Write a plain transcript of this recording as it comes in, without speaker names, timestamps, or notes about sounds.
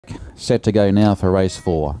Set to go now for race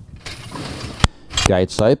 4.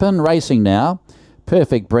 Gates open, racing now.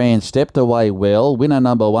 Perfect Brand stepped away well. Winner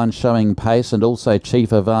number 1 showing pace, and also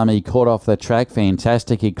Chief of Army caught off the track.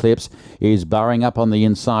 Fantastic Eclipse is burrowing up on the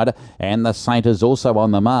inside, and the Saint is also on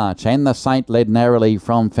the march. And the Saint led narrowly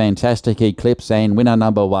from Fantastic Eclipse and winner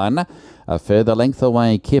number 1. A further length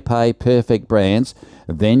away, Kippe, Perfect Brands.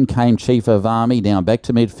 Then came Chief of Army, down back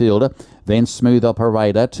to midfield. Then Smooth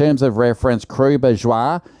Operator. Terms of reference, Crew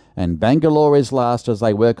Bourgeois. And Bangalore is last as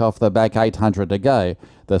they work off the back, 800 to go.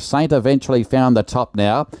 The Saint eventually found the top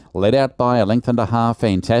now, led out by a length and a half,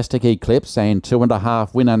 Fantastic Eclipse, and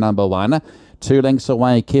 2.5 winner number 1. 2 lengths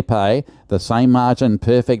away, Kippe. The same margin,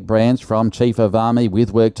 Perfect Brands from Chief of Army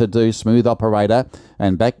with work to do, Smooth Operator.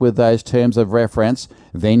 And back with those terms of reference,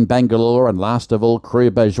 then Bangalore, and last of all,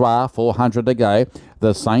 Crew Bourgeois, 400 to go.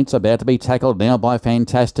 The Saints about to be tackled now by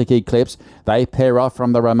Fantastic Eclipse. They pair off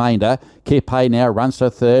from the remainder. Kippe now runs to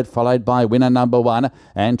third, followed by winner number 1.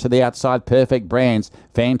 And to the outside, Perfect Brands.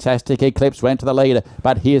 Fantastic Eclipse went to the lead,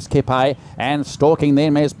 but here's Kippe, and stalking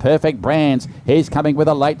them is Perfect Brands. He's coming with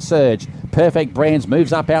a late surge. Perfect Brands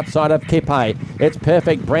moves up outside of Kippe. It's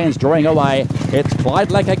Perfect Brands drawing away. It's Clyde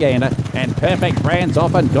Leck again, and Perfect Brands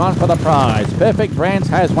off and gone for the prize. Perfect Brands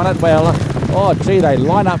has won it well. Oh, gee, they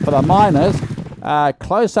line up for the minors.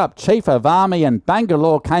 Close up, Chief of Army and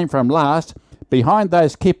Bangalore came from last. Behind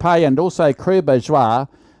those, Kippe and also Crew Bourgeois.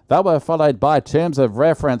 They were followed by terms of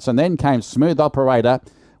reference, and then came Smooth Operator.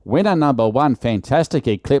 Winner number 1, Fantastic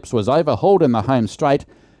Eclipse, was overhauled in the home straight,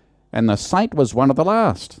 and the Saint was one of the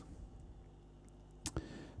last.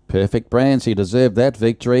 Perfect Brands, he deserved that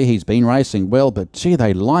victory. He's been racing well, but gee,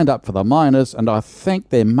 they lined up for the minors, and I think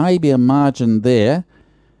there may be a margin there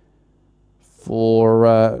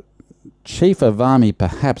for Chief of Army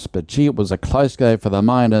perhaps, but gee, it was a close go for the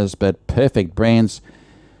minors. But Perfect Brands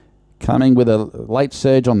coming with a late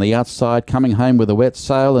surge on the outside, coming home with a wet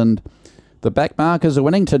sail, and the back markers are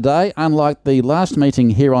winning today, unlike the last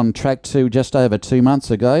meeting here on track 2 just over 2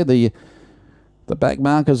 months ago. The back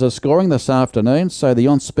markers are scoring this afternoon, so the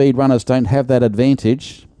on-speed runners don't have that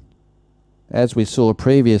advantage, as we saw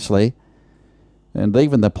previously. And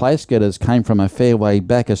even the place getters came from a fair way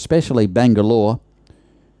back, especially Bangalore,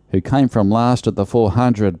 who came from last at the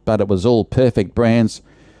 400, but it was all Perfect Brands.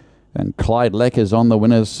 And Clyde Leck is on the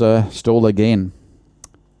winner's stall again.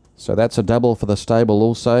 So that's a double for the stable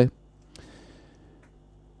also.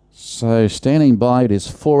 So standing by, it is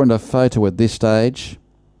 4 and a photo at this stage.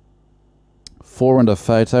 4 and a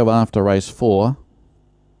photo after race 4.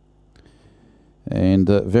 And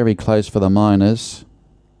very close for the minors.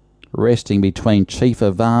 Resting between Chief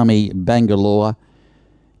of Army, Bangalore.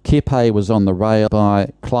 Kippe was on the rail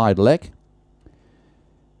by Clyde Leck.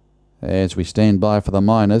 As we stand by for the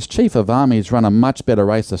minors, Chief of Army's run a much better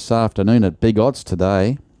race this afternoon at big odds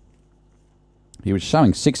today. He was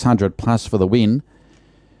showing 600 plus for the win.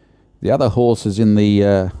 The other horse is in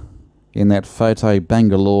the in that photo,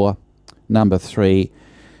 Bangalore, number 3,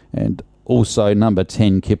 and also number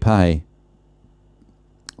 10, Kippe.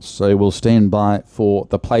 So we'll stand by for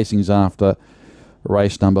the placings after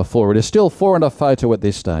race number 4. It is still 4 and a photo at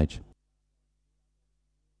this stage.